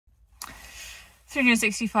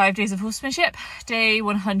365 Days of Horsemanship, day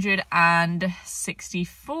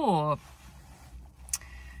 164.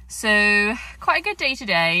 So quite a good day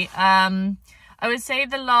today. I would say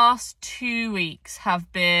the last 2 weeks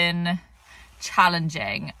have been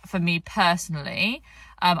challenging for me personally.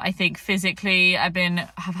 I think physically have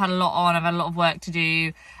had a lot on, I've had a lot of work to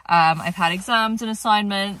do. I've had exams and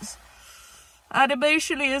assignments, and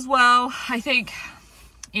emotionally as well. I think,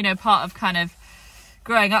 you know, part of kind of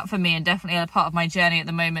growing up for me, and definitely a part of my journey at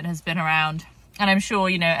the moment, has been around, and I'm sure,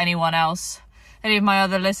 you know, anyone else, any of my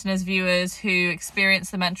other listeners, viewers who experience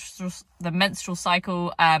the menstrual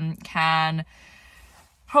cycle can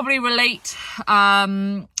probably relate.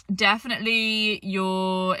 Definitely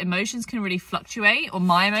your emotions can really fluctuate, or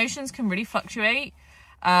my emotions can really fluctuate,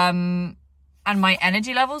 and my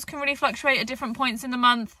energy levels can really fluctuate at different points in the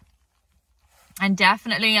month. And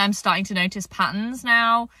definitely I'm starting to notice patterns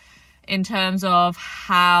now in terms of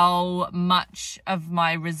how much of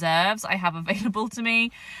my reserves I have available to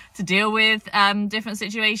me to deal with different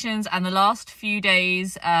situations. And the last few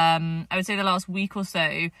days, I would say the last week or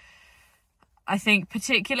so, I think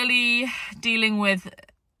particularly dealing with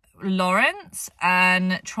Lawrence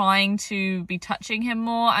and trying to be touching him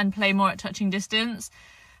more and play more at touching distance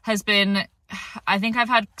has been, I think I've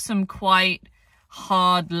had some quite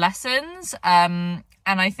hard lessons,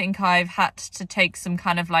 and I think I've had to take some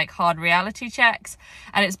kind of like hard reality checks,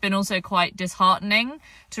 and it's been also quite disheartening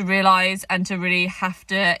to realize and to really have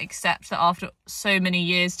to accept that after so many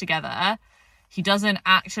years together, he doesn't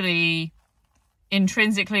actually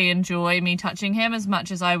intrinsically enjoy me touching him as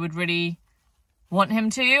much as I would really want him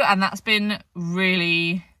to. And that's been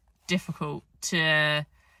really difficult to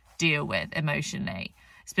deal with emotionally.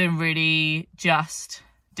 It's been really just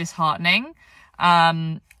disheartening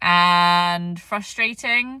and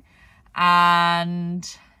frustrating.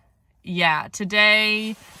 And yeah,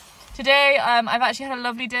 today I've actually had a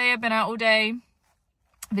lovely day. I've been out all day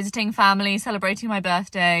visiting family, celebrating my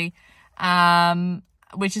birthday,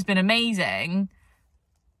 which has been amazing,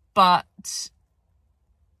 but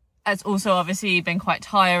it's also obviously been quite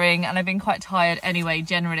tiring, and I've been quite tired anyway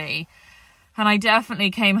generally. And I definitely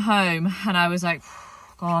came home and I was like,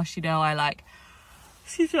 gosh, you know, I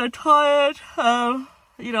she's so tired.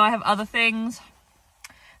 You know, I have other things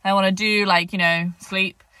I want to do, like, you know,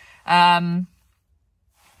 sleep. But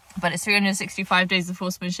it's 365 days of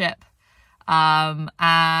horsemanship. And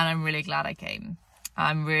I'm really glad I came.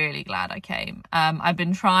 I've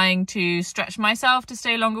been trying to stretch myself to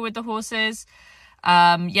stay longer with the horses.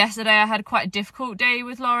 Yesterday I had quite a difficult day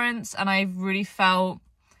with Lawrence, and I really felt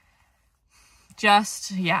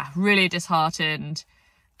just, really disheartened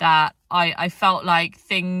that I felt like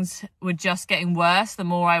things were just getting worse. The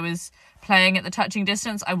more I was playing at the touching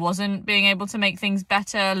distance, I wasn't being able to make things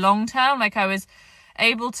better long term. Like, I was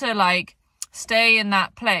able to like stay in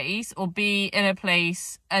that place or be in a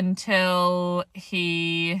place until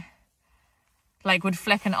he like would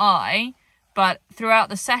flick an eye, but throughout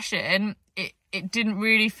the session it didn't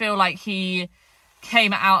really feel like he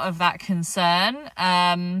came out of that concern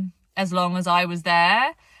as long as I was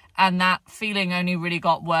there. And that feeling only really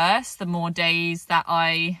got worse the more days that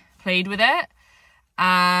I played with it.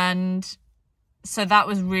 And so that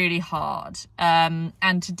was really hard. And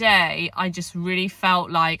today I just really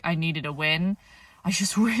felt like I needed a win. I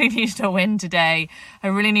just really needed a win today. I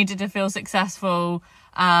really needed to feel successful.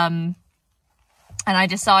 And I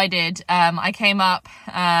decided, I came up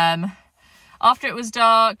after it was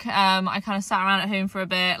dark. I kind of sat around at home for a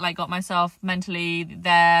bit, like got myself mentally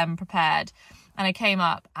there and prepared. And I came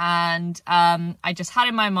up and I just had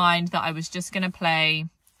in my mind that I was just going to play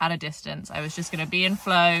at a distance. I was just going to be in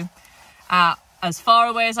flow at as far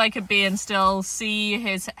away as I could be and still see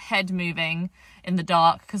his head moving in the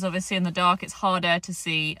dark, because obviously in the dark it's harder to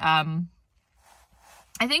see. I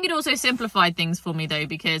think it also simplified things for me though,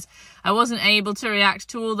 because I wasn't able to react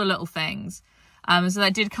to all the little things. So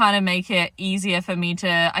that did kind of make it easier for me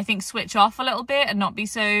to, I think, switch off a little bit and not be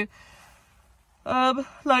so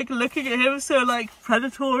like looking at him so like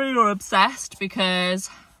predatory or obsessed, because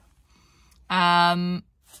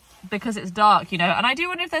it's dark, you know. And I do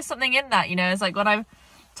wonder if there's something in that, you know. It's like when I'm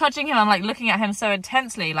touching him, I'm like looking at him so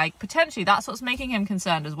intensely, like potentially that's what's making him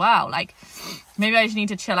concerned as well. Like maybe I just need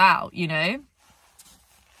to chill out, you know,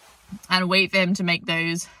 and wait for him to make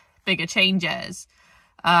those bigger changes.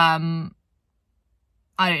 I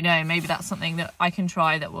don't know, maybe that's something that I can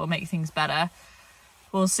try that will make things better.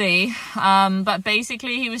 We'll see. But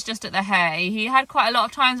basically he was just at the hay. He had quite a lot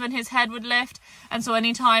of times when his head would lift, and so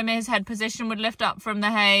anytime his head position would lift up from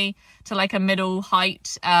the hay to like a middle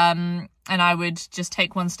height, and I would just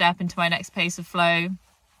take one step into my next pace of flow.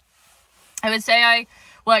 I would say I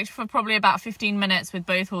worked for probably about 15 minutes with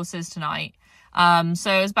both horses tonight.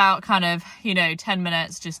 So it was about kind of, 10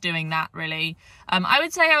 minutes just doing that really. I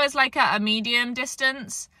would say I was like at a medium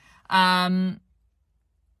distance.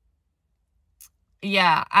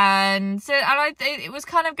 Yeah, and so it was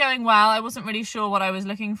kind of going well. I wasn't really sure what I was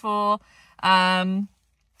looking for. I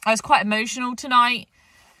was quite emotional tonight.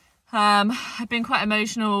 I've been quite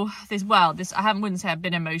emotional wouldn't say I've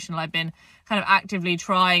been emotional. I've been kind of actively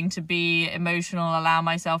trying to be emotional, allow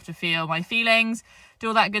myself to feel my feelings, do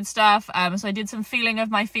all that good stuff. So I did some feeling of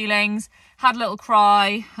my feelings, had a little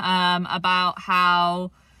cry, about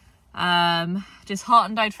how,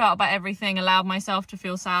 disheartened I'd felt about everything, allowed myself to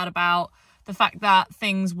feel sad about the fact that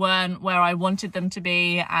things weren't where I wanted them to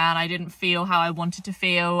be, and I didn't feel how I wanted to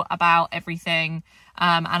feel about everything,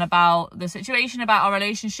 and about the situation, about our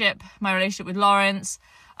relationship, my relationship with Lawrence,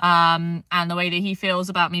 and the way that he feels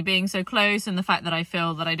about me being so close, and the fact that I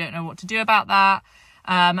feel that I don't know what to do about that.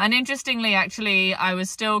 And interestingly, actually, I was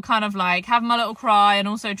still kind of like having my little cry and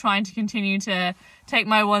also trying to continue to take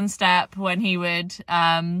my one step when he would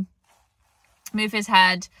move his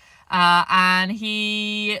head. And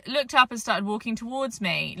he looked up and started walking towards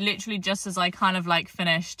me, literally just as I kind of like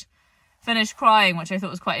finished crying, which I thought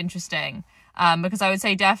was quite interesting. Because I would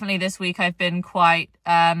say definitely this week I've been quite,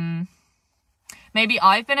 maybe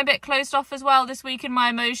I've been a bit closed off as well this week in my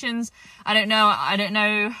emotions. I don't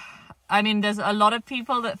know. I mean, there's a lot of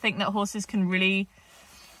people that think that horses can really,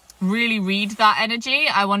 really read that energy.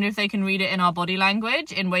 I wonder if they can read it in our body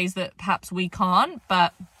language in ways that perhaps we can't,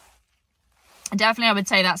 but definitely I would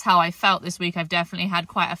say that's how I felt this week. I've definitely had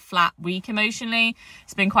quite a flat week emotionally.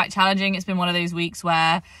 It's been quite challenging. It's been one of those weeks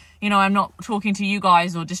where, I'm not talking to you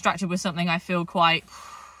guys or distracted with something. I feel quite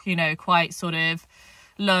sort of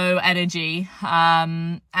low energy.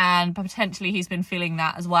 And potentially he's been feeling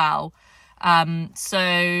that as well.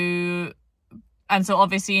 So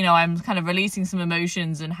obviously, I'm kind of releasing some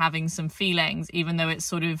emotions and having some feelings, even though it's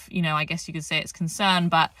sort of, I guess you could say it's concern,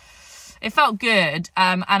 but it felt good.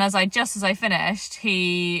 And as I finished,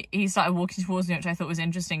 he started walking towards me, which I thought was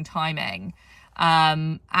interesting timing.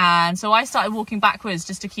 And so I started walking backwards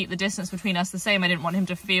just to keep the distance between us the same. I didn't want him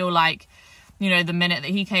to feel like, the minute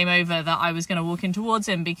that he came over that I was going to walk in towards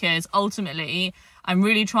him, because ultimately I'm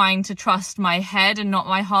really trying to trust my head and not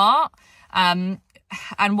my heart. And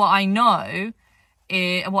what I know,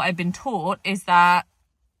 what I've been taught is that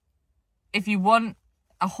if you want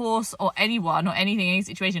a horse or anyone or anything, any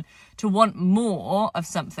situation to want more of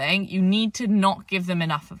something, you need to not give them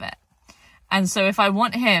enough of it. And so if I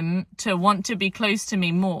want him to want to be close to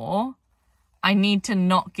me more, I need to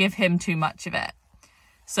not give him too much of it.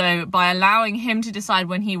 So by allowing him to decide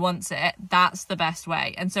when he wants it, that's the best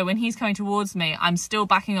way. And so when he's coming towards me, I'm still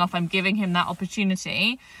backing off. I'm giving him that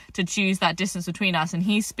opportunity to choose that distance between us, and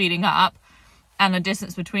he's speeding up, and the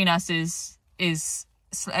distance between us is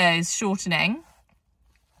shortening.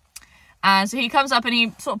 And so he comes up and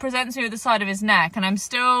he sort of presents me with the side of his neck, and I'm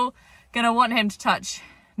still going to want him to touch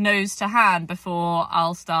nose to hand before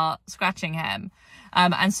I'll start scratching him.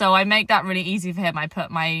 And so I make that really easy for him. I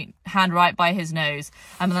put my hand right by his nose,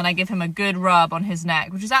 and then I give him a good rub on his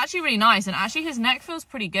neck, which is actually really nice. And actually his neck feels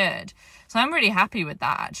pretty good. So I'm really happy with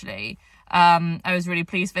that, actually. I was really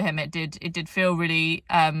pleased for him. It did feel really,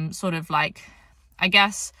 sort of like, I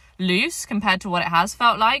guess, loose compared to what it has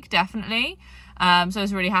felt like, definitely. So I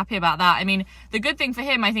was really happy about that. I mean, the good thing for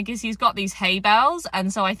him, I think, is he's got these hay bells,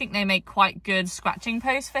 and so I think they make quite good scratching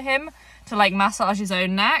posts for him to like massage his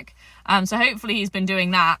own neck. So hopefully he's been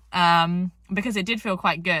doing that, because it did feel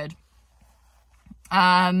quite good.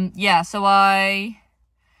 Yeah, so I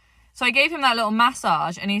gave him that little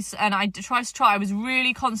massage, and I was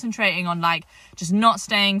really concentrating on like just not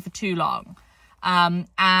staying for too long.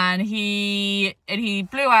 And he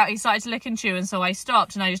blew out, he started to lick and chew, and so I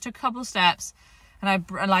stopped and I just took a couple steps, and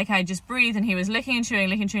I just breathed, and he was licking and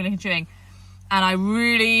chewing, and I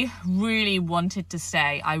really, really wanted to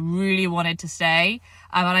stay. I really wanted to stay,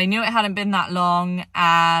 and I knew it hadn't been that long, and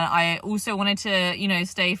I also wanted to,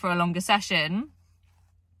 stay for a longer session,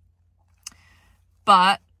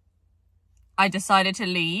 but I decided to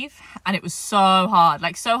leave, and it was so hard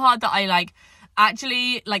that I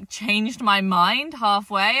actually changed my mind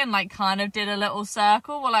halfway and kind of did a little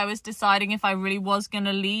circle while I was deciding if I really was going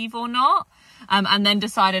to leave or not, and then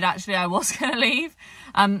decided actually I was going to leave,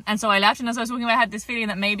 and so I left. And as I was walking away, I had this feeling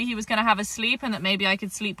that maybe he was going to have a sleep, and that maybe I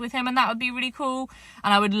could sleep with him, and that would be really cool,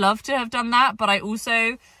 and I would love to have done that. But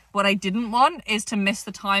what I didn't want is to miss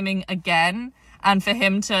the timing again, and for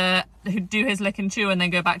him to do his lick and chew and then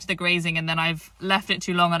go back to the grazing, and then I've left it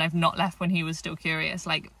too long and I've not left when he was still curious.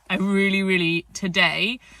 I really, really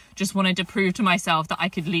today just wanted to prove to myself that I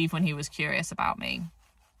could leave when he was curious about me.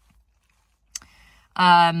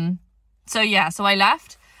 So yeah, so I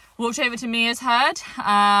left, walked over to Mia's herd.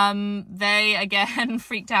 They again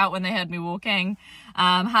freaked out when they heard me walking,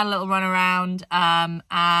 had a little run around,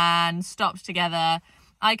 and stopped together.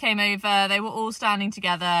 I came over, they were all standing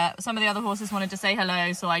together. Some of the other horses wanted to say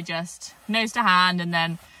hello, so I just nose to hand and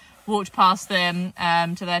then walked past them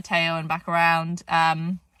to their tail and back around.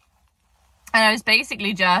 And I was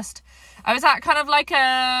basically I was at kind of like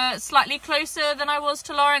a slightly closer than I was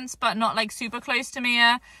to Lawrence, but not like super close to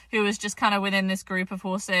Mia, who was just kind of within this group of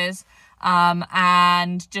horses,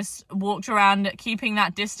 and just walked around keeping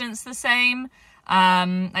that distance the same.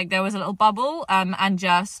 Like there was a little bubble, and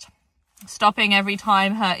just stopping every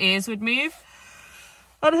time her ears would move.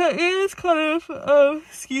 And her ears kind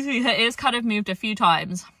of moved a few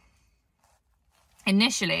times.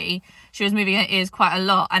 Initially, she was moving her ears quite a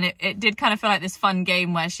lot, and it did kind of feel like this fun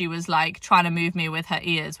game where she was like trying to move me with her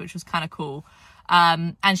ears, which was kind of cool.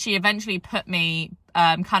 And she eventually put me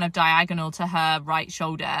kind of diagonal to her right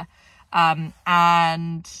shoulder,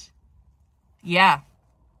 and yeah,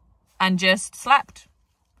 and just slept.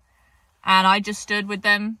 And I just stood with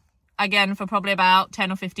them again for probably about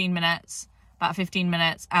 10 or 15 minutes,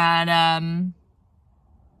 and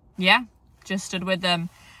yeah, just stood with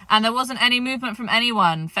them. And there wasn't any movement from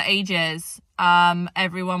anyone for ages.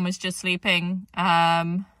 Everyone was just sleeping. Yeah,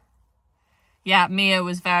 Mia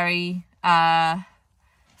was very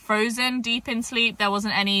frozen, deep in sleep. There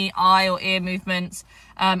wasn't any eye or ear movements.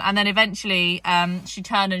 And then eventually she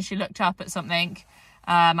turned and she looked up at something,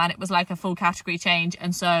 and it was like a full category change.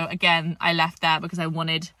 And so again, I left there because I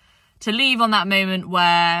wanted to leave on that moment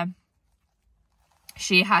where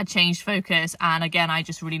she had changed focus. And again, I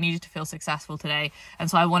just really needed to feel successful today. And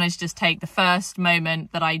so I wanted to just take the first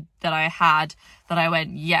moment that I had, that I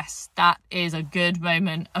went, yes, that is a good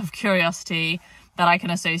moment of curiosity that I can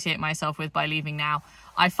associate myself with by leaving now.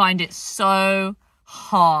 I find it so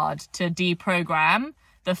hard to deprogram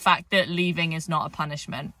the fact that leaving is not a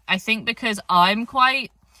punishment. I think because I'm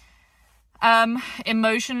quite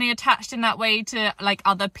emotionally attached in that way to like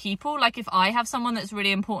other people. Like if I have someone that's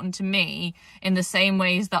really important to me in the same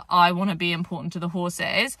ways that I want to be important to the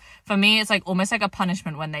horses, for me it's like almost like a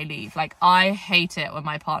punishment when they leave. Like I hate it when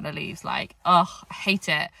my partner leaves. Like, I hate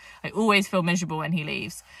it. I always feel miserable when he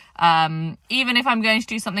leaves. Even if I'm going to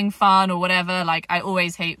do something fun or whatever, like I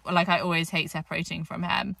always hate separating from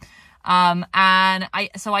him. And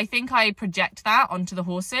I think I project that onto the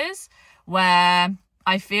horses, where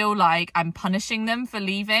I feel like I'm punishing them for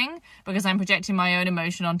leaving because I'm projecting my own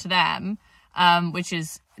emotion onto them, which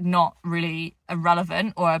is not really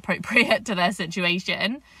relevant or appropriate to their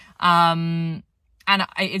situation. And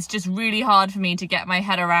it's just really hard for me to get my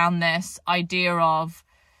head around this idea of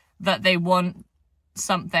that they want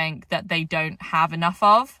something that they don't have enough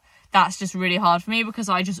of. That's just really hard for me because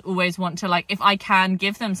I just always want to, like, if I can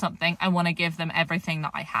give them something, I want to give them everything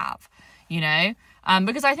that I have, you know?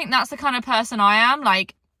 Because I think that's the kind of person I am,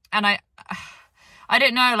 like, and I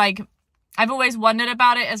don't know, like, I've always wondered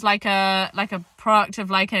about it as like a product of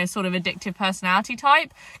like a sort of addictive personality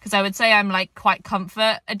type, because I would say I'm like quite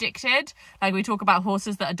comfort addicted. Like we talk about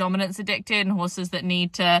horses that are dominance addicted and horses that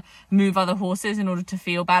need to move other horses in order to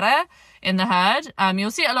feel better in the herd.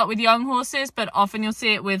 You'll see it a lot with young horses, but often you'll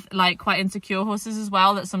see it with like quite insecure horses as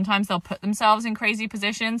well, that sometimes they'll put themselves in crazy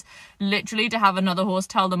positions literally to have another horse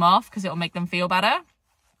tell them off because it'll make them feel better.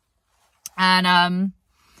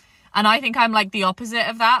 And I think I'm like the opposite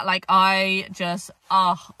of that. Like I just,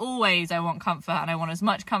 always I want comfort, and I want as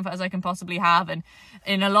much comfort as I can possibly have. And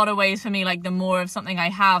in a lot of ways for me, like the more of something I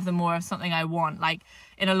have, the more of something I want. Like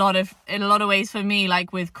in a lot of ways for me,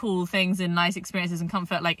 like with cool things and nice experiences and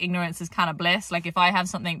comfort, like ignorance is kind of bliss. Like if I have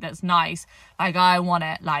something that's nice, like I want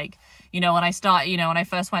it. Like, you know, when I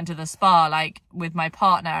first went to the spa, like with my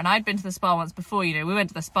partner, and I'd been to the spa once before, you know, we went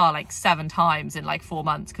to the spa like 7 times in like 4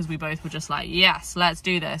 months because we both were just like, yes, let's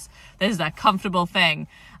do this. This is a comfortable thing.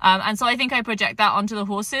 And so I think I project that onto the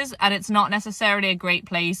horses, and it's not necessarily a great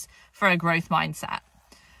place for a growth mindset.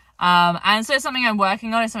 And so it's something I'm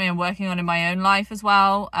working on. It's something I'm working on in my own life as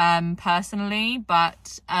well, personally.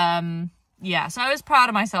 But yeah, so I was proud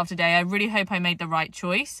of myself today. I really hope I made the right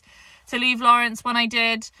choice to leave Lawrence when I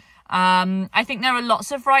did. I think there are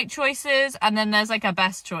lots of right choices, and then there's like a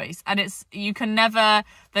best choice, and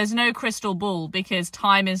there's no crystal ball, because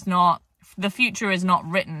the future is not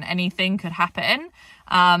written. Anything could happen.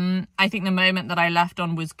 I think the moment that I left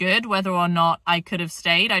on was good. Whether or not I could have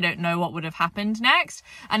stayed, I don't know what would have happened next.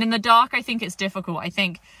 And in the dark, I think it's difficult. I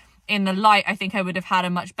think in the light, I think I would have had a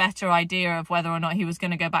much better idea of whether or not he was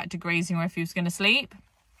going to go back to grazing or if he was going to sleep.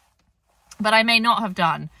 But I may not have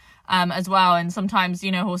done. As well, and sometimes,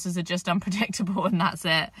 you know, horses are just unpredictable, and that's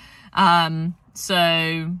it.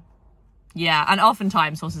 So yeah, and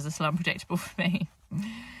oftentimes horses are still unpredictable for me.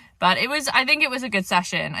 But I think it was a good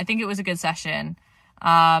session.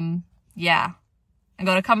 Yeah, I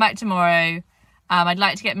got to come back tomorrow. I'd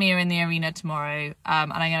like to get Mia in the arena tomorrow.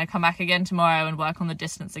 And I'm going to come back again tomorrow and work on the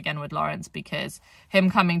distance again with Lawrence, because him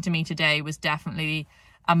coming to me today was definitely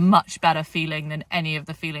a much better feeling than any of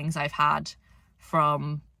the feelings I've had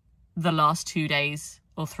from the last 2 days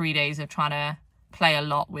or 3 days of trying to play a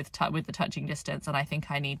lot with the touching distance. And I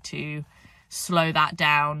think I need to slow that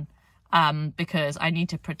down, because I need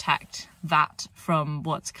to protect that from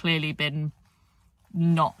what's clearly been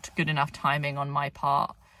not good enough timing on my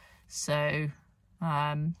part. So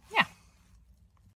yeah,